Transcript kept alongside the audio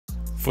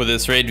For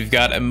this raid, we've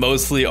got a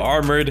mostly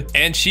armored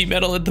and sheet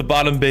metal at the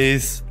bottom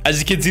base.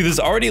 As you can see, there's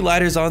already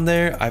ladders on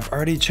there. I've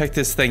already checked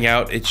this thing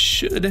out. It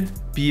should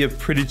be a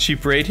pretty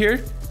cheap raid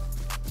here.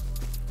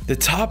 The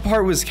top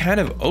part was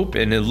kind of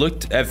open. It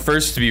looked at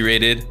first to be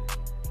raided,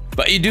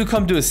 but you do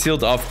come to a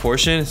sealed off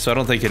portion, so I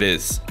don't think it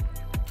is.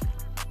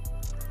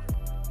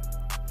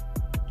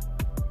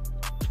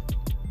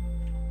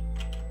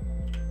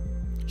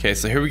 Okay,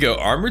 so here we go.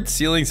 Armored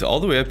ceilings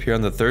all the way up here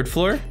on the 3rd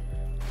floor.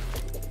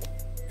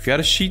 We've got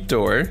a sheet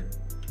door.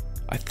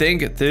 I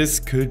think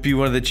this could be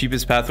one of the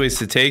cheapest pathways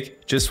to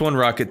take. Just one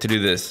rocket to do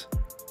this.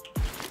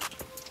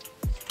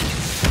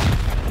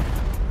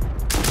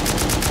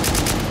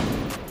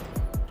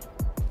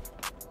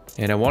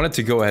 And I wanted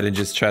to go ahead and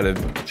just try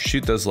to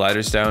shoot those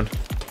ladders down.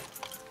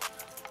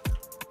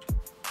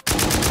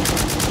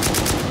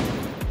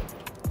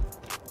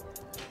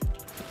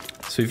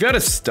 So we've got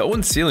a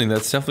stone ceiling.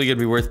 That's definitely gonna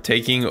be worth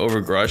taking over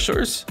garage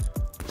doors.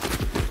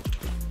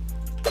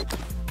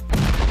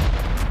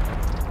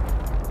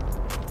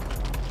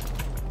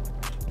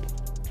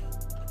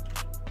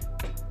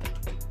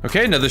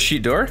 Okay, another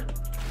sheet door.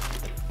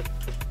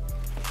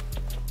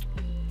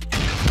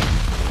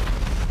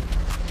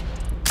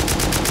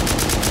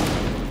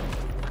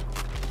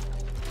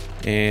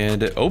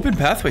 And open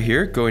pathway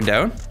here going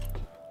down.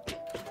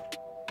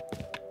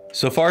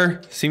 So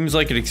far, seems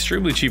like an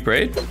extremely cheap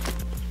raid.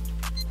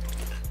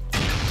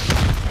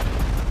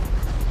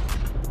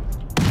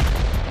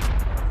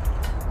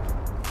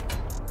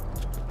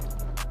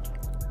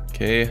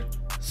 Okay,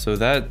 so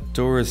that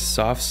door is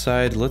soft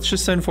side. Let's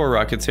just send 4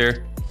 rockets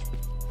here.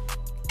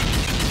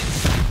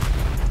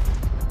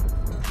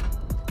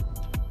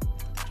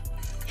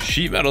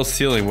 Sheet metal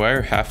ceiling. Why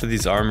are half of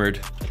these armored?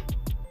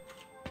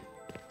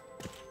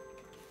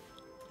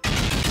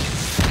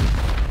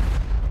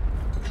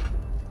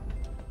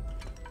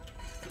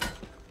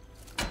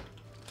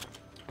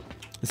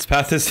 This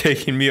path is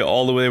taking me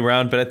all the way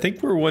around, but I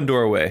think we're 1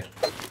 door away.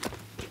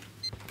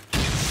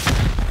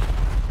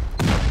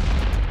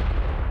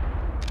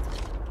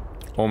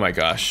 Oh my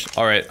gosh.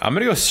 All right, I'm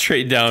gonna go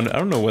straight down. I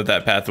don't know what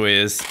that pathway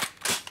is.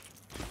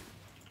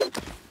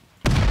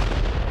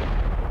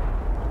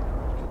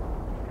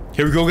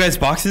 Here we go, guys.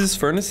 Boxes,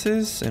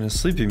 furnaces, and a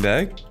sleeping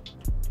bag.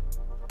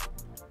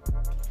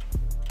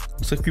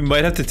 Looks like we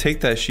might have to take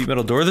that sheet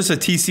metal door. There's a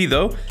TC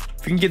though.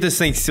 If we can get this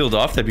thing sealed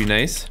off, that'd be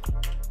nice.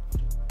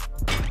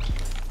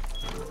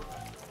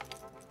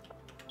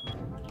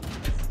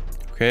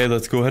 Okay,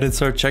 let's go ahead and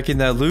start checking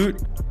that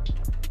loot.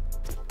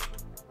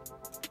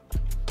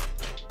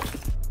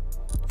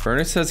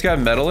 Furnace has got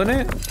metal in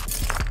it.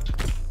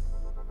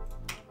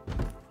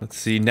 Let's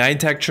see, 9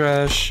 tech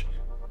trash.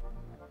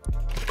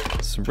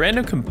 Some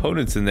random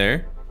components in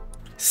there.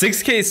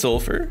 6k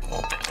sulfur.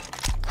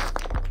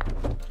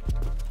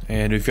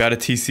 And we've got a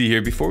TC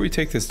here. Before we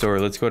take this door,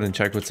 let's go ahead and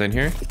check what's in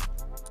here.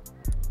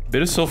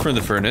 Bit of sulfur in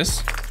the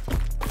furnace.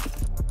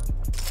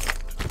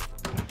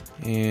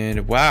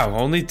 And wow,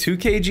 only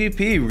 2k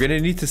GP. We're gonna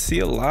need to see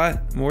a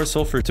lot more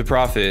sulfur to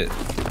profit.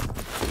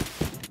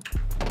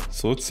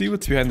 So let's see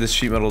what's behind this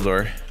sheet metal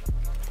door.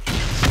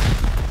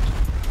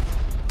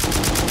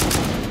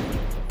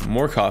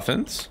 More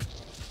coffins.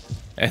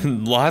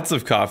 And lots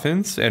of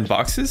coffins and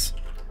boxes.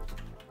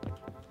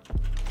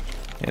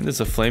 And there's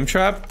a flame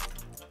trap.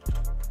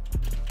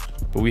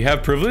 But we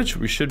have privilege.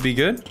 We should be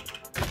good.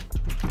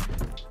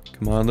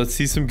 Come on, let's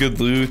see some good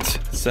loot.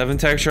 7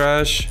 tech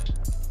trash.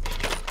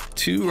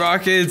 2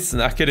 rockets.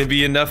 Not gonna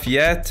be enough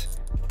yet.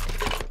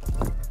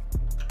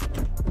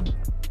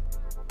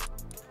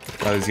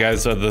 Wow, these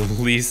guys are the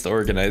least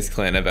organized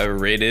clan I've ever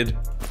raided.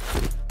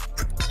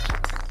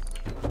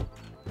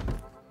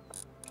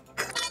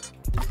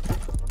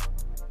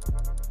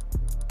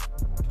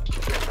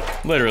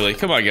 Literally,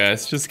 come on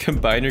guys, just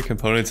combine your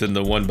components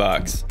into one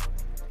box.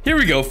 Here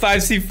we go,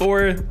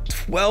 5C4,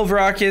 12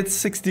 rockets,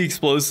 60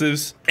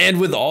 explosives. And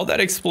with all that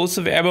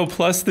explosive ammo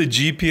plus the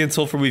GP and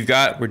sulfur we've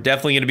got, we're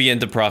definitely gonna be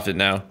into profit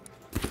now.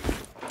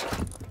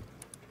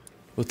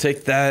 We'll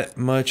take that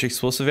much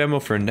explosive ammo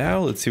for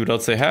now. Let's see what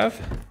else they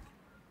have.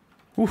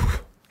 Whew.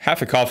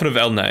 Half a coffin of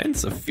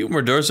L9s. A few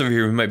more doors over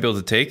here we might be able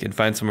to take and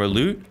find some more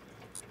loot.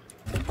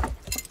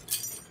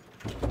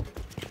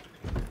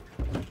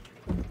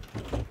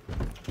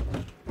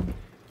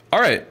 All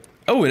right.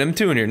 Oh, an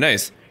M2 in here.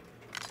 Nice.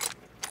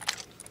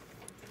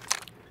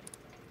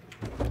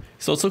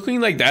 So it's looking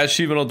like that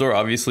sheet metal door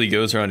obviously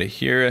goes around to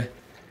here.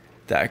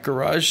 That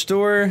garage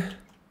door,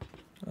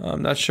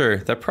 I'm not sure.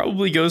 That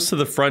probably goes to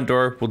the front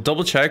door. We'll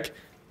double check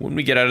when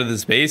we get out of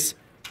this base.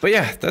 But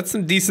yeah, that's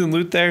some decent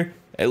loot there.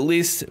 At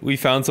least we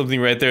found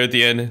something right there at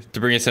the end to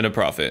bring us into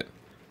profit.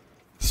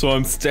 So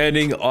I'm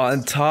standing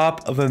on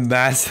top of a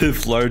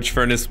massive large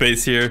furnace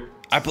base here.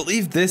 I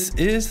believe this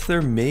is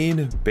their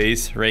main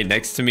base right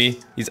next to me.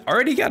 He's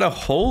already got a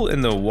hole in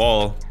the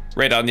wall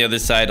right on the other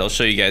side. I'll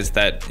show you guys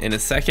that in a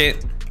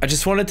second. I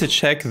just wanted to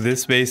check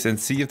this base and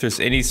see if there's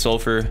any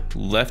sulfur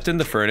left in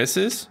the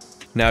furnaces.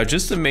 Now,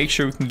 just to make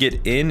sure we can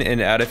get in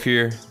and out of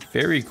here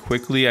very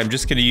quickly, I'm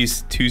just going to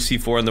use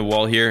 2C4 on the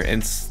wall here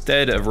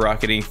instead of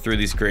rocketing through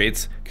these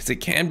grates, because it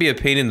can be a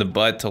pain in the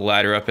butt to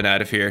ladder up and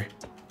out of here.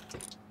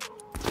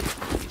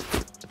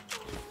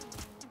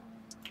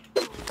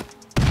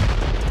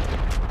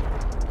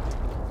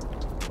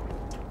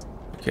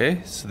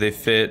 Okay, so they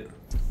fit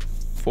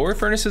 4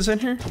 furnaces in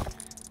here.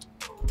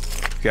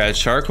 Got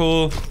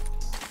charcoal,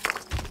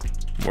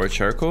 more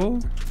charcoal.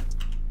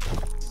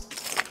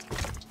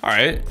 All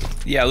right,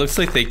 yeah, looks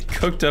like they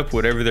cooked up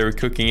whatever they were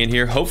cooking in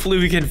here. Hopefully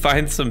we can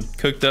find some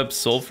cooked up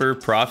sulfur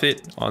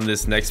profit on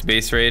this next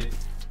base raid.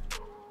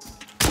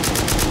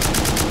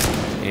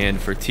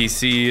 And for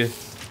TC,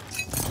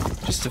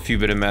 just a few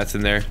bit of mats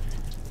in there.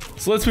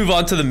 So let's move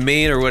on to the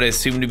main, or what I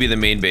assume to be the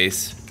main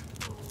base.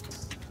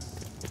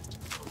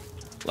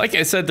 Like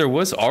I said, there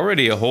was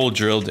already a hole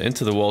drilled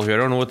into the wall here. I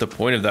don't know what the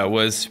point of that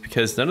was,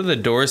 because none of the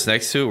doors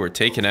next to it were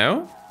taken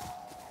out.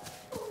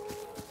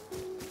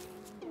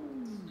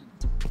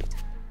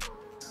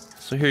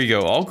 So here you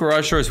go, all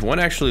garage doors, one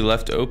actually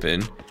left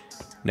open.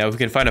 Now if we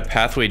can find a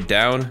pathway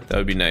down, that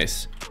would be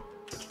nice.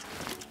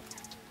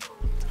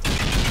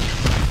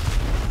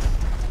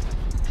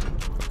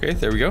 Okay,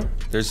 there we go.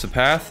 There's the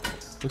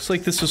path. Looks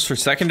like this was for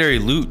secondary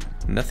loot.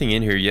 Nothing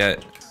in here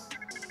yet.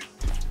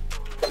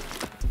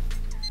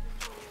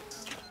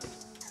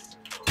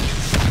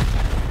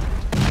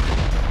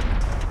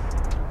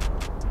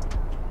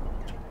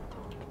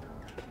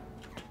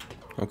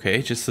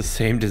 Okay, just the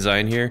same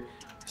design here.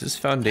 Is this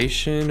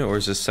foundation or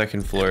is this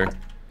second floor?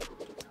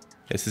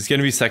 This is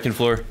gonna be second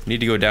floor.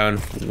 Need to go down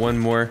one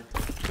more.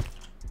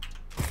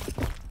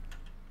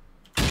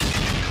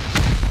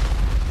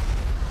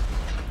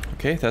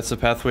 Okay, that's the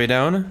pathway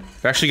down.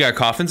 We've actually got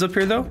coffins up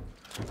here though.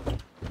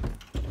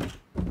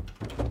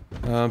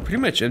 Pretty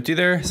much empty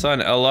there. Saw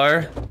an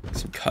LR,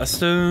 some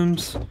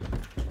customs.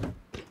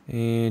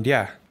 And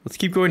yeah, let's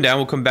keep going down.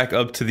 We'll come back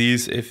up to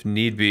these if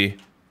need be.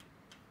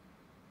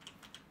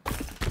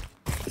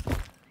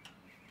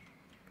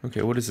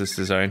 Okay, what is this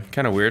design?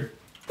 Kind of weird.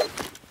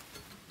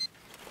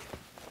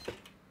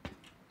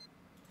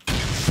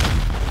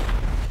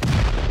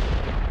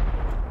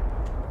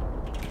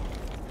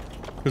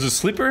 There's a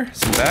sleeper,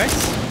 some bags.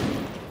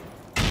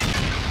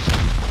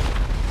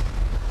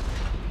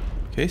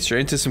 Okay,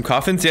 straight into some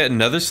coffins. Yet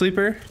another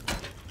sleeper.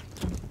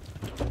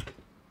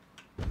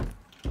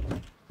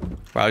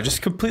 Wow,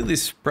 just completely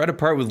spread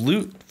apart with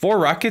loot. 4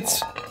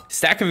 rockets,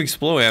 stack of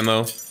Explo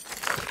ammo.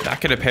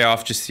 Not gonna pay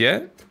off just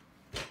yet.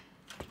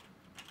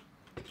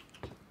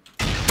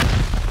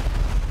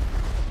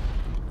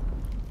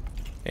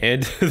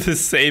 And the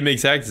same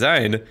exact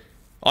design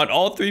on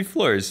all 3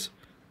 floors.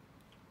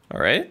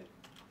 All right.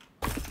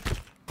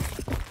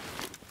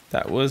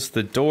 That was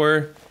the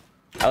door.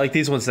 I like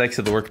these ones next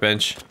to the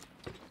workbench.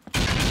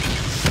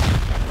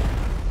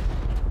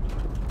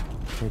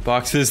 More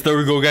boxes. There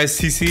we go, guys.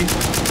 TC.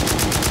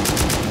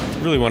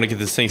 Really want to get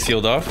this thing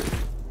sealed off.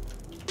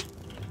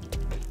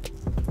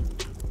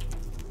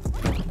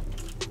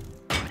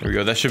 There we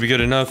go. That should be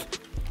good enough.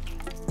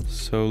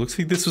 So looks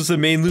like this was the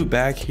main loot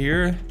back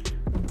here.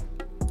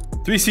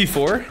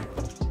 3C4.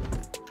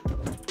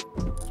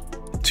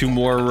 2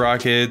 more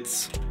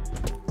rockets.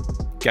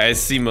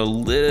 Guys seem a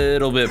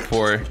little bit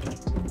poor.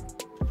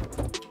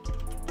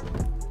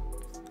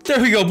 There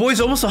we go,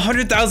 boys. Almost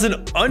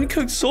 100,000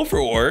 uncooked sulfur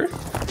ore.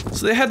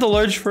 So they had the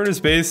large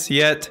furnace base,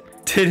 yet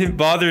didn't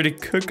bother to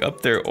cook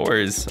up their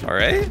ores. All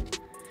right.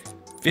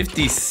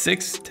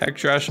 56 tech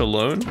trash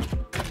alone.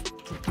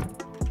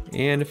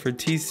 And for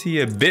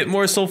TC, a bit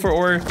more sulfur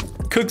ore,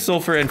 cooked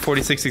sulfur, and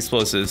 46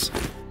 explosives.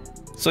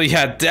 So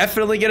yeah,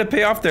 definitely gonna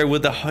pay off there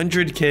with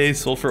 100k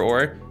sulfur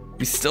ore.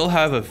 We still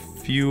have a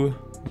few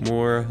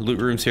more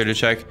loot rooms here to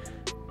check.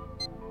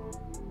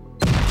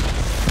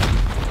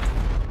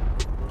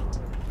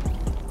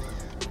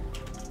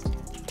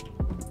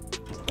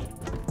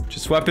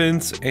 Just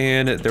weapons,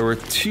 and there were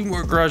 2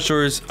 more garage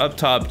doors up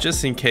top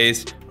just in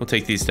case. We'll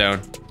take these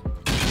down.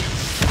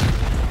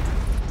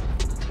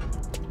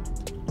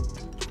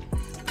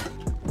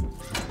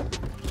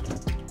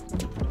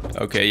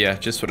 Okay, yeah,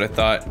 just what I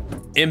thought.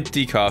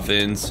 Empty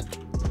coffins.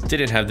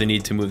 Didn't have the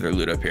need to move their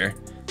loot up here.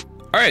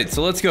 All right,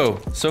 so let's go.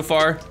 So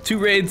far, 2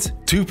 raids,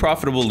 2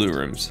 profitable loot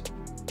rooms.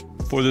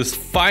 For this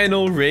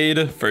final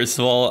raid, first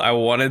of all, I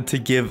wanted to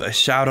give a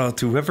shout out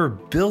to whoever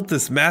built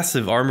this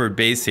massive armored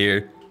base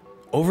here.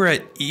 Over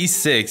at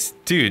E6,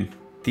 dude,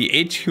 the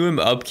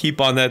HQM upkeep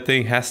on that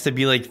thing has to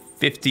be like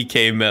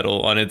 50k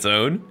metal on its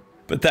own.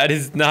 But that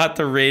is not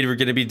the raid we're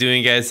going to be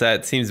doing, guys.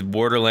 That seems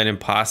borderline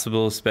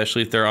impossible,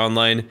 especially if they're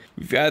online.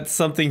 We've got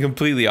something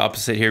completely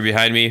opposite here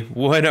behind me.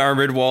 1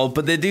 armored wall,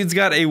 but the dude's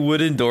got a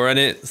wooden door on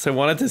it. So I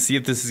wanted to see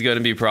if this is going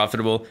to be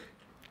profitable.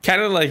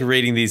 Kind of like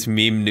raiding these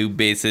meme noob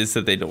bases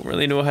that they don't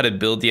really know how to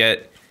build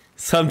yet.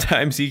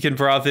 Sometimes you can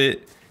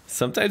profit.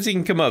 Sometimes you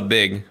can come up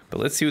big. But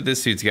let's see what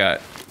this dude's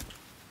got.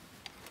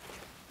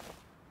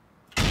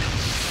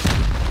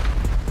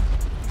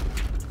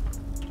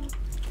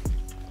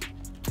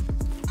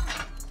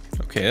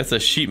 Okay, that's a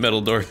sheet metal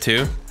door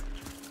too.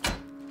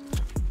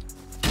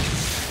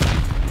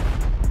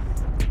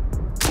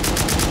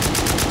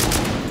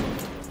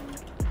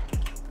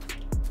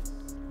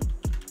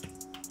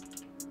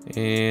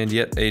 And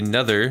yet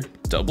another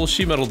double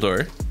sheet metal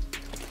door.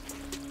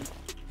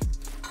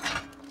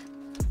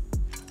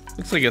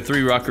 Looks like a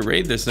 3 rocket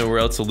raid. There's nowhere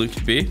else a loot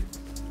could be.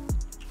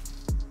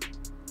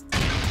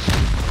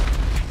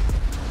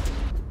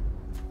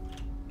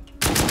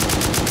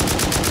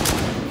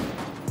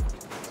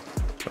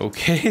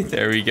 Okay,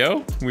 there we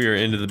go. We are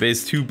into the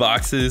base. 2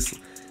 boxes.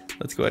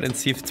 Let's go ahead and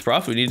see if it's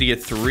profit. We need to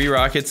get 3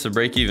 rockets to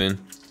break even.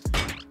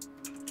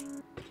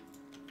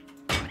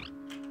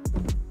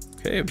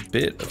 Okay, a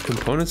bit of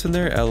components in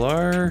there.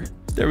 LR.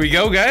 There we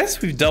go,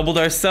 guys. We've doubled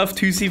our stuff.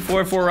 2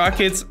 C4, 4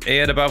 rockets,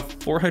 and about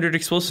 400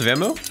 explosive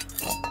ammo.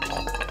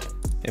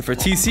 And for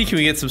TC, can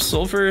we get some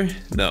sulfur?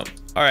 No.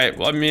 All right,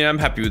 well, I mean, I'm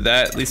happy with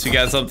that. At least we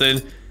got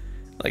something.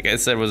 Like I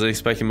said, wasn't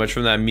expecting much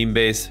from that meme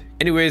base.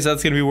 Anyways,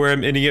 that's gonna be where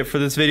I'm ending it for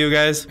this video,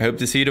 guys. I hope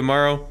to see you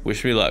tomorrow.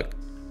 Wish me luck.